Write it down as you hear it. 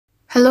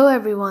Hello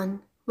everyone,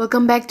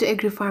 welcome back to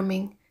Agri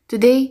Farming.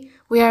 Today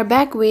we are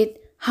back with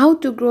how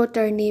to grow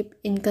turnip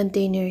in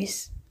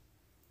containers.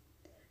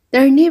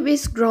 Turnip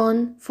is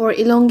grown for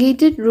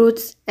elongated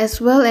roots as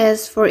well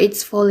as for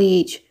its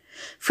foliage.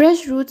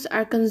 Fresh roots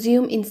are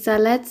consumed in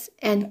salads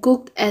and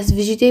cooked as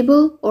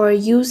vegetable or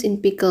used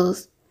in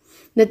pickles.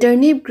 The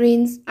turnip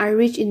greens are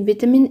rich in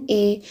vitamin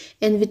A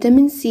and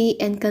vitamin C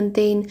and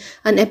contain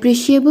an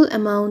appreciable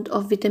amount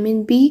of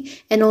vitamin B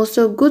and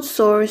also good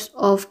source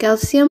of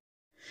calcium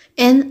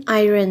and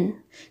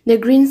iron. The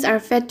greens are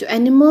fed to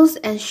animals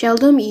and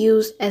seldom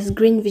used as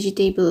green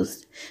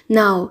vegetables.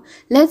 Now,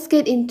 let's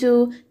get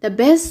into the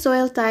best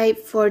soil type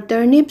for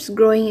turnips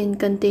growing in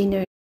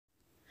containers.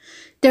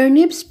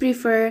 Turnips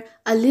prefer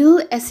a little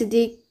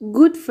acidic,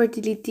 good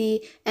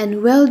fertility,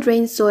 and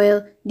well-drained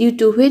soil due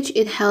to which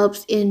it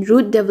helps in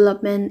root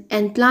development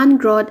and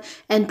plant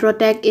growth and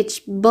protect its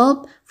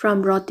bulb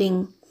from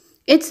rotting.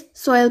 Its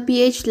soil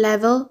pH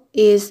level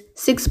is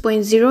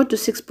 6.0 to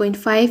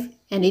 6.5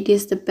 and it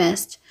is the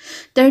best.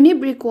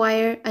 Turnip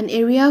require an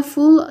area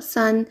full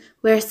sun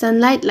where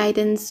sunlight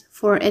lightens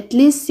for at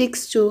least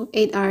 6 to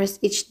 8 hours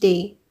each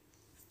day.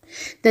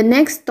 The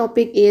next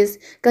topic is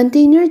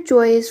container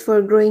choice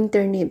for growing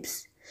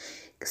turnips.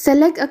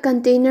 Select a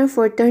container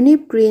for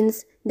turnip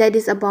greens that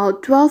is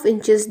about 12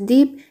 inches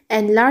deep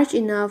and large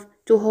enough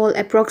to hold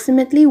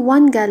approximately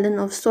 1 gallon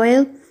of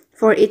soil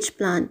for each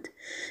plant.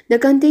 The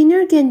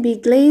container can be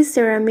glazed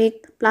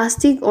ceramic,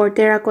 plastic or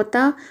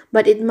terracotta,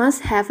 but it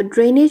must have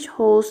drainage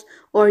holes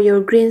or your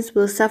greens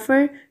will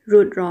suffer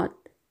root rot.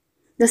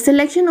 The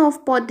selection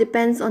of pot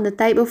depends on the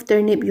type of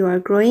turnip you are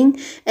growing,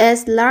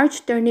 as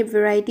large turnip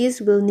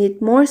varieties will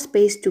need more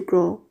space to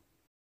grow.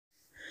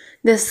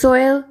 The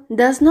soil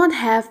does not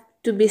have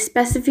to be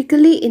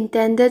specifically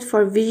intended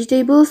for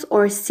vegetables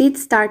or seed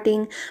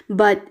starting,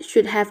 but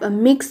should have a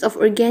mix of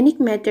organic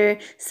matter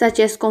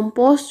such as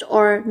compost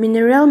or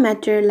mineral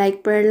matter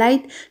like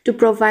perlite to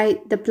provide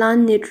the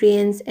plant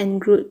nutrients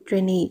and root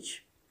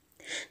drainage.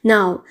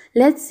 Now,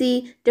 let's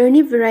see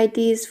turnip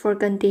varieties for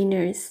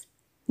containers.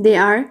 They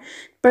are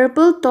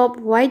purple top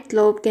white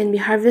clove can be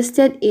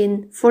harvested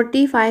in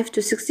 45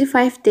 to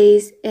 65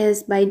 days,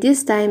 as by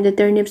this time the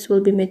turnips will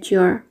be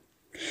mature.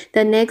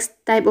 The next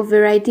type of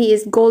variety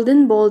is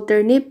golden ball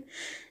turnip.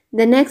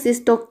 The next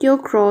is Tokyo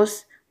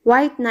cross,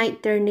 white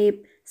knight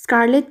turnip,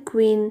 scarlet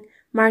queen,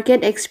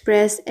 market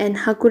express and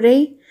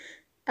hakure,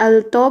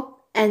 L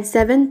top and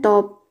seven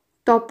top,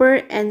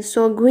 topper and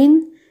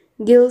soguin,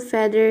 gill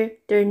feather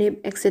turnip,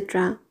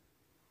 etc.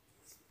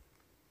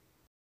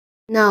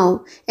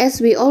 Now, as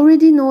we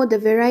already know the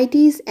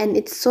varieties and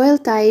its soil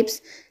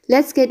types,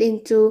 let's get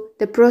into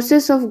the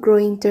process of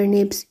growing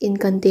turnips in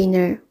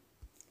container.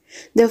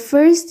 The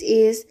first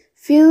is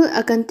fill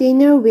a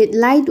container with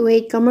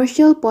lightweight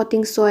commercial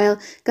potting soil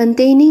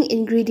containing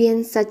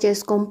ingredients such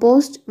as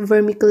compost,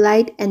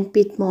 vermiculite, and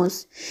peat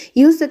moss.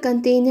 Use the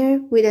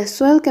container with a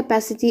soil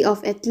capacity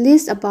of at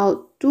least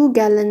about 2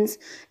 gallons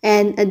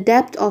and a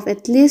depth of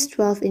at least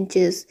 12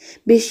 inches.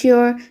 Be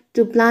sure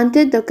to plant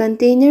the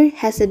container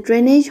has a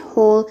drainage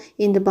hole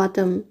in the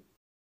bottom.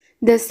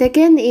 The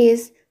second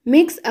is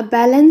mix a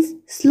balanced,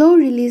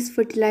 slow-release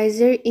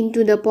fertilizer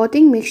into the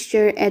potting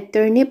mixture at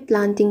turnip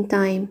planting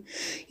time.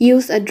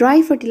 Use a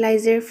dry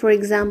fertilizer, for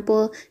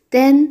example,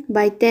 10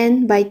 by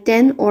 10 by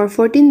 10 or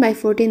 14 by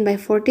 14 by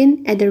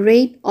 14 at the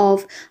rate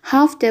of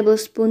half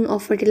tablespoon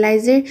of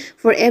fertilizer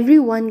for every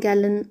 1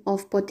 gallon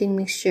of potting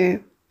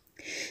mixture.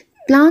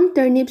 Plant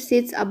turnip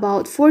seeds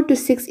about 4 to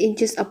 6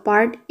 inches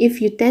apart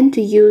if you tend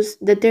to use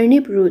the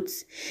turnip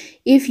roots.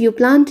 If you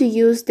plan to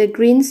use the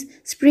greens,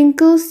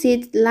 sprinkle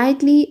seeds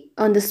lightly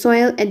on the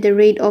soil at the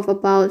rate of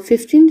about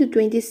 15 to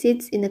 20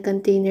 seeds in a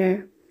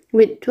container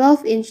with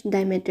 12-inch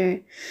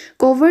diameter.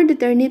 Cover the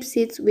turnip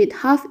seeds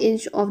with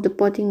half-inch of the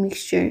potting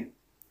mixture.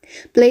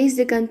 Place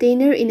the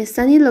container in a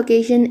sunny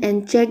location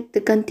and check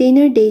the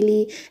container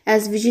daily,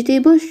 as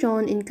vegetables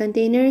shown in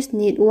containers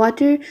need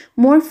water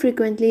more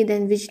frequently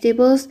than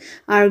vegetables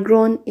are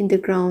grown in the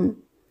ground.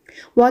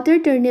 Water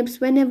turnips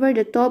whenever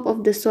the top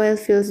of the soil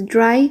feels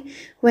dry.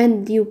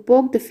 When you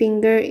poke the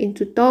finger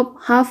into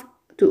top half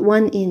to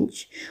 1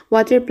 inch.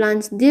 Water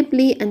plants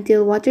deeply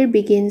until water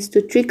begins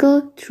to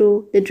trickle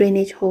through the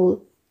drainage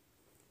hole.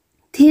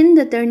 Thin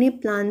the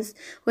turnip plants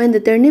when the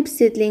turnip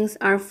seedlings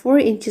are 4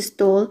 inches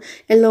tall,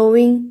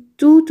 allowing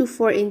 2 to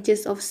 4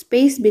 inches of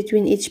space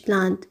between each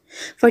plant.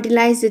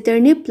 Fertilize the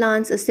turnip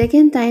plants a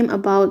second time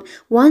about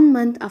 1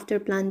 month after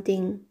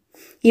planting,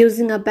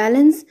 using a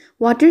balanced,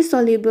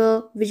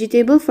 water-soluble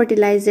vegetable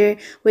fertilizer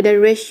with a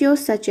ratio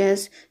such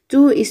as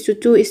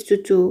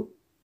 2:2:2.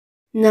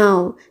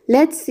 Now,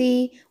 let's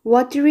see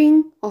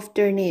watering of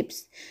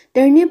turnips.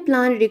 Turnip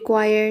plant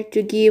require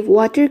to give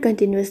water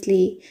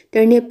continuously.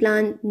 Turnip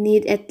plant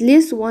need at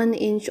least 1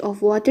 inch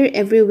of water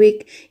every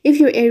week if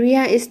your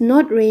area is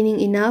not raining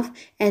enough,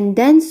 and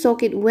then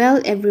soak it well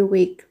every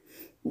week.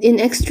 In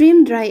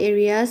extreme dry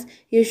areas,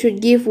 you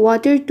should give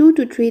water 2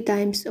 to 3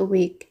 times a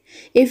week.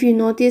 If you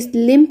notice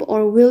limp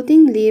or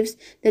wilting leaves,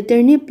 the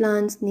turnip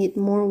plants need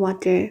more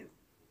water.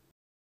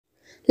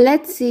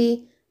 Let's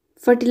see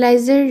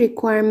fertilizer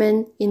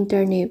requirement in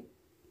turnip.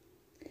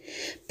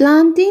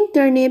 Planting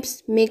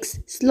turnips makes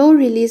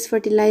slow-release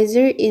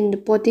fertilizer in the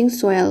potting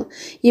soil.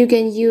 You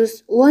can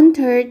use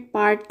 1/3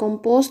 part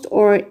compost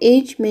or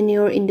aged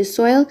manure in the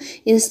soil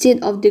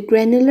instead of the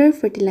granular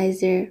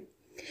fertilizer.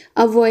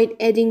 Avoid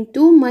adding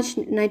too much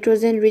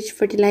nitrogen-rich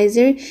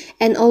fertilizer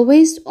and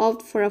always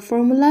opt for a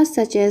formula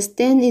such as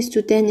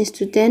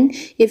 10:10:10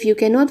 if you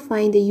cannot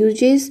find the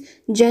UJ's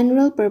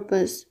general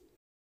purpose.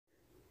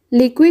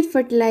 Liquid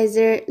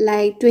fertilizer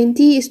like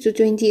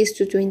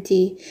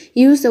 20:20:20.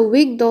 Use a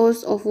weak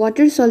dose of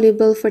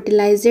water-soluble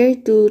fertilizer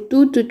to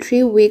 2 to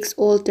 3 weeks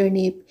old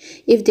turnip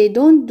if they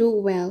don't do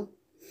well.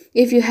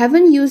 If you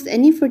haven't used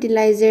any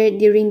fertilizer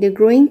during the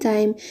growing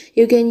time,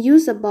 you can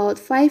use about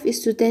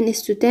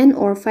 5:10:10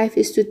 or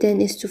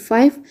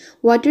 5:10:5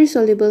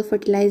 water-soluble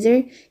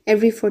fertilizer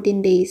every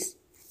 14 days.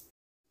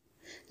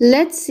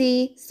 Let's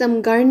see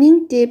some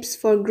gardening tips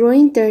for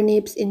growing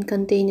turnips in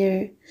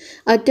container.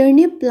 A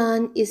turnip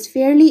plant is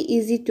fairly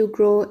easy to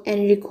grow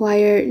and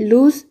require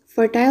loose,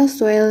 fertile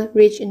soil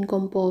rich in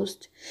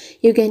compost.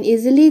 You can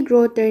easily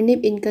grow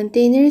turnip in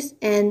containers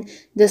and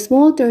the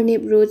small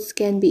turnip roots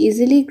can be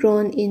easily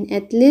grown in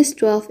at least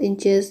 12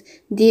 inches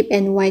deep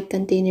and wide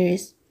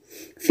containers.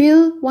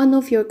 Fill one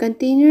of your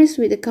containers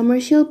with a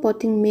commercial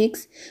potting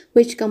mix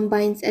which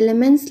combines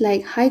elements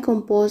like high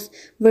compost,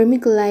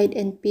 vermiculite,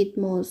 and peat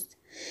moss.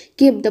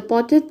 Keep the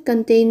potted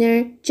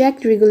container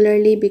checked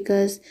regularly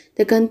because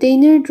the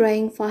container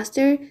drying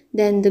faster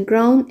than the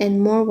ground and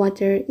more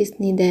water is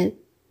needed.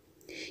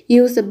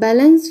 Use a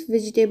balanced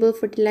vegetable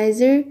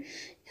fertilizer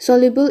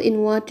soluble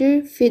in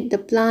water. Feed the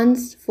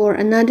plants for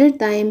another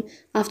time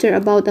after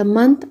about a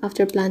month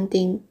after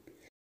planting.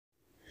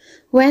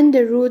 When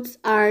the roots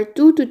are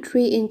 2 to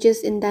 3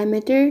 inches in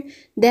diameter,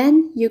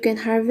 then you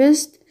can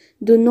harvest.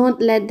 Do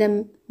not let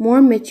them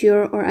more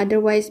mature or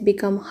otherwise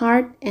become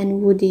hard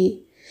and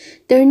woody.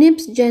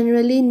 Turnips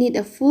generally need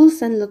a full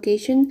sun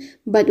location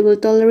but will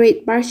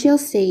tolerate partial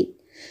shade,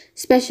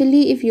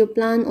 especially if you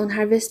plan on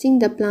harvesting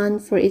the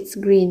plant for its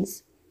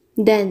greens.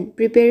 Then,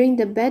 preparing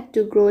the bed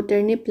to grow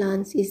turnip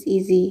plants is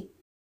easy.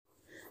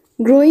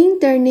 Growing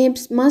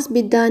turnips must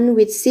be done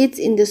with seeds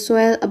in the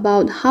soil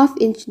about ½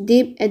 inch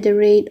deep at the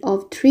rate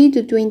of 3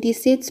 to 20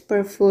 seeds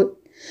per foot.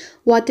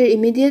 Water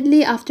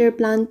immediately after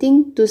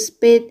planting to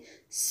speed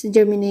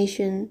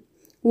germination.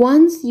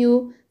 Once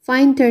you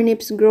find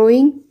turnips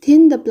growing,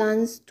 thin the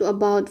plants to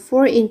about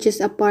 4 inches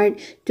apart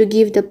to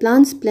give the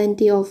plants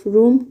plenty of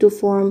room to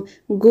form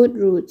good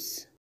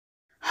roots.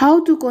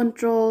 How to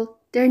control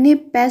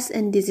turnip pests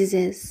and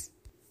diseases.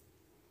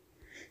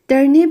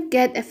 Turnip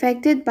get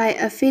affected by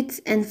aphids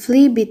and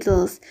flea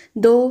beetles,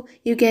 though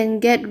you can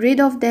get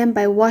rid of them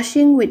by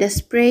washing with a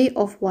spray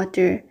of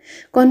water.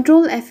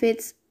 Control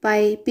aphids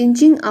by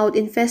pinching out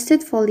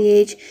infested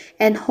foliage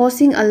and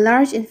hosing a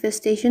large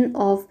infestation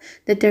of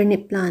the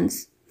turnip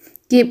plants.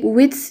 Keep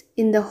weeds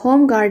in the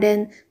home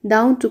garden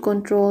down to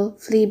control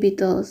flea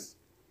beetles.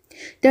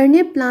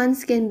 Turnip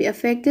plants can be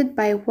affected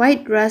by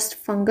white rust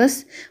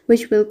fungus,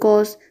 which will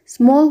cause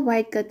small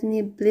white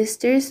cottony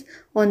blisters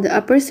on the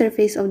upper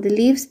surface of the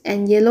leaves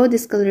and yellow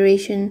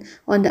discoloration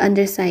on the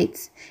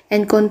undersides,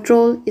 and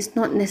control is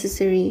not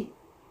necessary.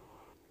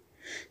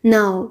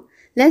 Now,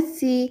 let's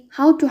see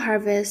how to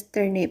harvest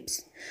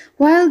turnips.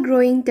 While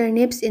growing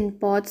turnips in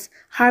pots,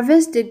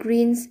 harvest the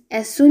greens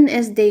as soon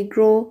as they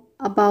grow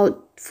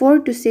about 4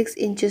 to 6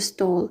 inches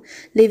tall,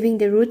 leaving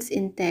the roots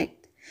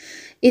intact.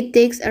 It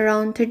takes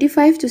around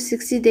 35 to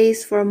 60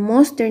 days for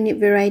most turnip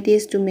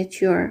varieties to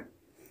mature.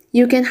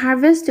 You can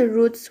harvest the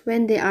roots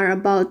when they are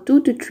about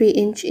 2 to 3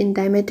 inch in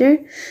diameter.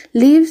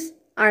 Leaves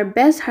are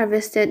best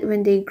harvested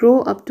when they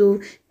grow up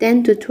to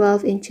 10 to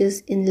 12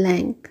 inches in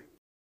length.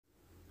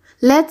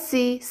 Let's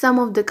see some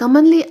of the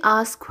commonly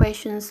asked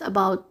questions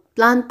about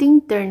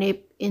planting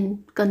turnip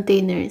in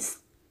containers.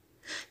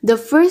 The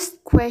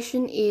first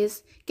question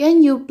is,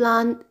 can you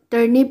plant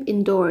turnip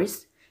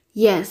indoors?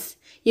 Yes,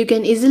 you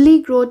can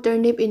easily grow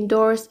turnip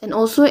indoors and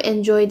also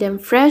enjoy them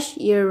fresh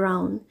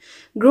year-round.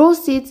 Grow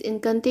seeds in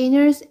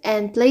containers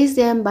and place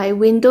them by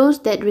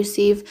windows that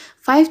receive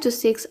 5 to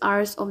 6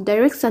 hours of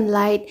direct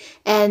sunlight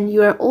and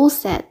you are all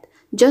set.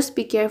 Just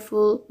be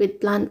careful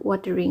with plant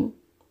watering.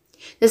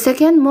 The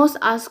second most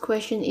asked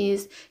question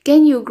is,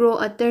 can you grow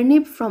a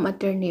turnip from a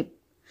turnip?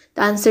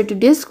 The answer to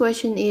this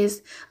question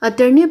is, a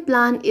turnip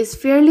plant is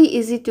fairly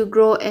easy to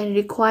grow and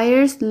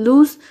requires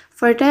loose,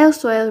 fertile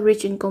soil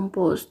rich in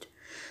compost.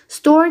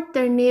 Stored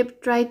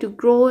turnip try to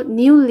grow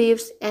new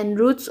leaves and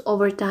roots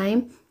over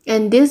time,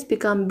 and these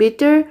become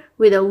bitter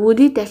with a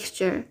woody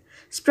texture.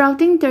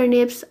 Sprouting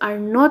turnips are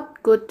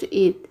not good to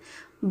eat,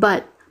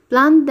 but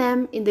plant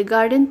them in the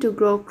garden to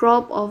grow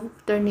crop of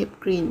turnip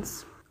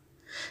greens.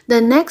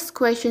 The next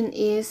question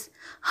is,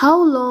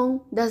 how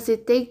long does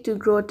it take to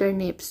grow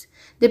turnips?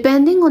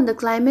 Depending on the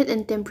climate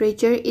and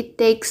temperature, it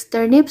takes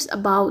turnips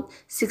about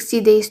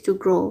 60 days to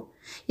grow.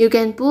 You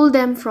can pull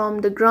them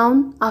from the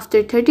ground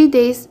after 30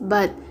 days,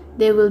 but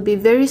they will be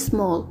very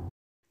small.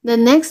 The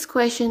next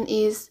question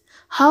is,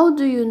 How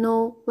do you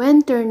know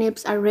when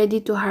turnips are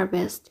ready to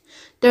harvest?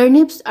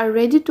 Turnips are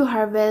ready to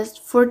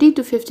harvest 40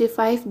 to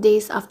 55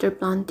 days after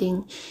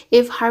planting.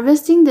 If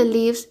harvesting the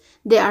leaves,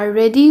 they are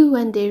ready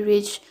when they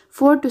reach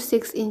 4 to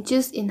 6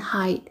 inches in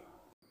height.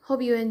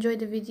 Hope you enjoyed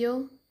the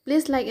video.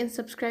 Please like and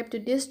subscribe to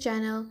this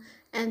channel,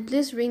 and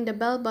please ring the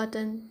bell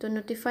button to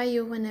notify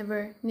you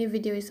whenever new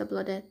video is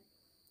uploaded.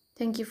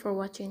 Thank you for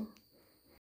watching.